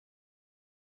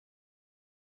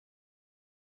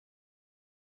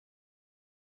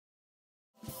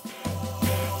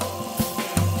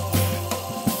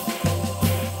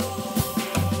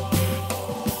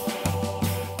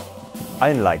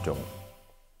Einleitung.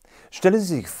 Stellen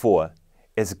Sie sich vor,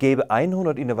 es gäbe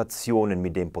 100 Innovationen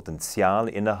mit dem Potenzial,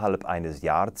 innerhalb eines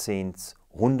Jahrzehnts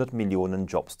 100 Millionen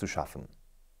Jobs zu schaffen.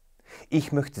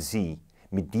 Ich möchte Sie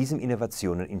mit diesen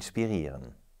Innovationen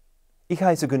inspirieren. Ich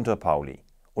heiße Gunter Pauli,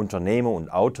 Unternehmer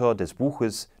und Autor des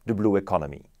Buches The Blue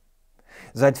Economy.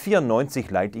 Seit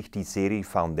 1994 leite ich die Serie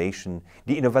Foundation,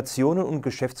 die Innovationen und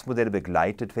Geschäftsmodelle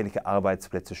begleitet, welche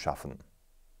Arbeitsplätze schaffen.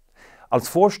 Als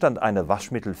Vorstand einer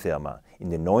Waschmittelfirma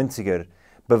in den 90er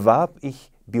bewarb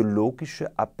ich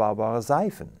biologische abbaubare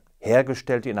Seifen,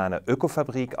 hergestellt in einer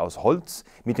Ökofabrik aus Holz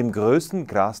mit dem größten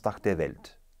Grasdach der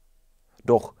Welt.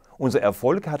 Doch unser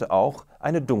Erfolg hatte auch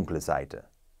eine dunkle Seite.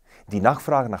 Die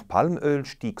Nachfrage nach Palmöl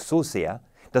stieg so sehr,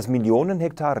 dass Millionen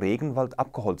Hektar Regenwald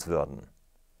abgeholzt würden.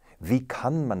 Wie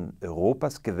kann man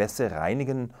Europas Gewässer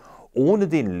reinigen, ohne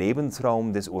den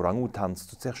Lebensraum des Orangutans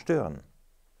zu zerstören?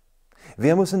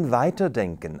 Wir müssen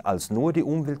weiterdenken, als nur die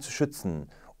Umwelt zu schützen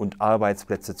und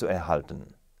Arbeitsplätze zu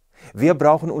erhalten. Wir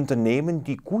brauchen Unternehmen,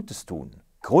 die Gutes tun,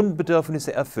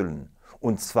 Grundbedürfnisse erfüllen,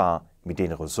 und zwar mit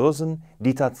den Ressourcen,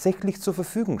 die tatsächlich zur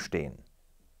Verfügung stehen.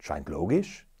 Scheint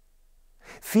logisch?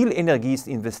 Viel Energie ist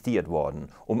investiert worden,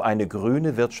 um eine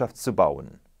grüne Wirtschaft zu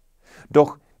bauen.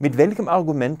 Doch mit welchem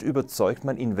Argument überzeugt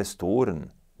man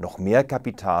Investoren, noch mehr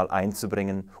Kapital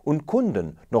einzubringen und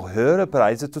Kunden noch höhere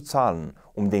Preise zu zahlen,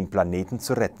 um den Planeten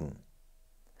zu retten?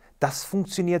 Das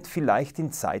funktioniert vielleicht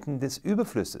in Zeiten des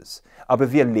Überflusses,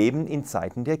 aber wir leben in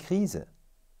Zeiten der Krise.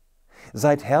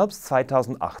 Seit Herbst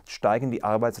 2008 steigen die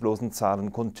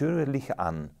Arbeitslosenzahlen kontinuierlich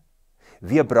an.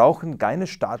 Wir brauchen keine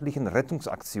staatlichen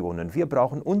Rettungsaktionen, wir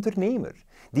brauchen Unternehmer,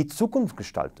 die Zukunft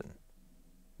gestalten.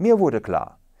 Mir wurde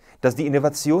klar, dass die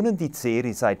Innovationen, die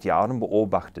CERI seit Jahren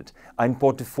beobachtet, ein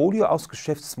Portfolio aus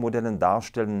Geschäftsmodellen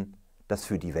darstellen, das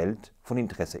für die Welt von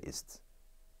Interesse ist.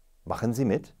 Machen Sie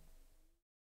mit?